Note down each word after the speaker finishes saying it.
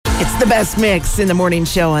The best mix in the morning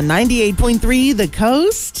show on 98.3 The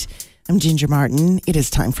Coast. I'm Ginger Martin. It is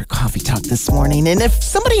time for Coffee Talk this morning. And if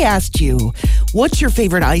somebody asked you what your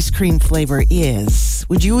favorite ice cream flavor is,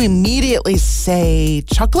 would you immediately say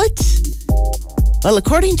chocolate? Well,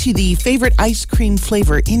 according to the Favorite Ice Cream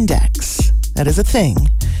Flavor Index, that is a thing,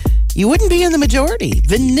 you wouldn't be in the majority.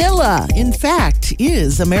 Vanilla, in fact,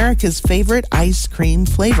 is America's favorite ice cream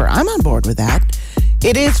flavor. I'm on board with that.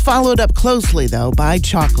 It is followed up closely, though, by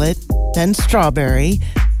chocolate, then strawberry,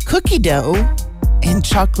 cookie dough, and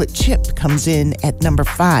chocolate chip comes in at number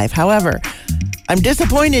 5. However, I'm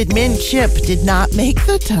disappointed mint chip did not make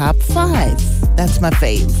the top 5. That's my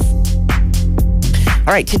fave.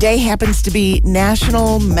 All right, today happens to be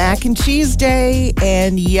National Mac and Cheese Day,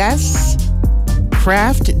 and yes,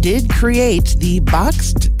 Kraft did create the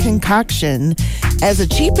boxed concoction as a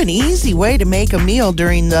cheap and easy way to make a meal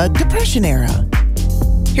during the Depression era.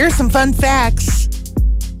 Here's some fun facts.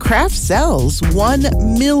 Kraft sells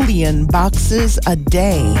 1 million boxes a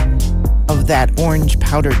day of that orange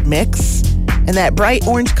powdered mix. And that bright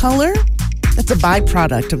orange color, that's a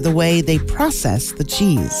byproduct of the way they process the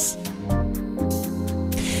cheese.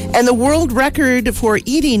 And the world record for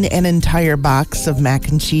eating an entire box of mac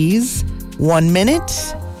and cheese, 1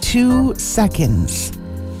 minute, 2 seconds.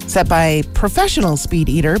 Set by professional speed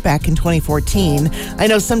eater back in 2014. I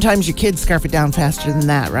know sometimes your kids scarf it down faster than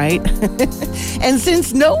that, right? And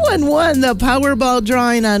since no one won the Powerball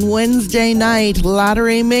drawing on Wednesday night,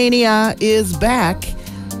 Lottery Mania is back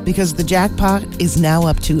because the jackpot is now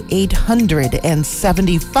up to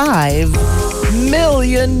 $875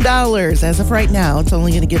 million. As of right now, it's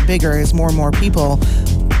only going to get bigger as more and more people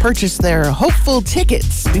purchase their hopeful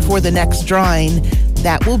tickets before the next drawing.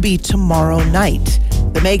 That will be tomorrow night.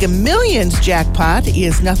 The Mega Millions jackpot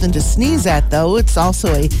is nothing to sneeze at, though. It's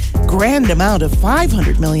also a grand amount of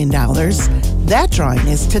 $500 million. That drawing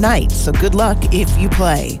is tonight, so good luck if you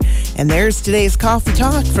play. And there's today's Coffee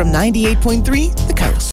Talk from 98.3 The Coast.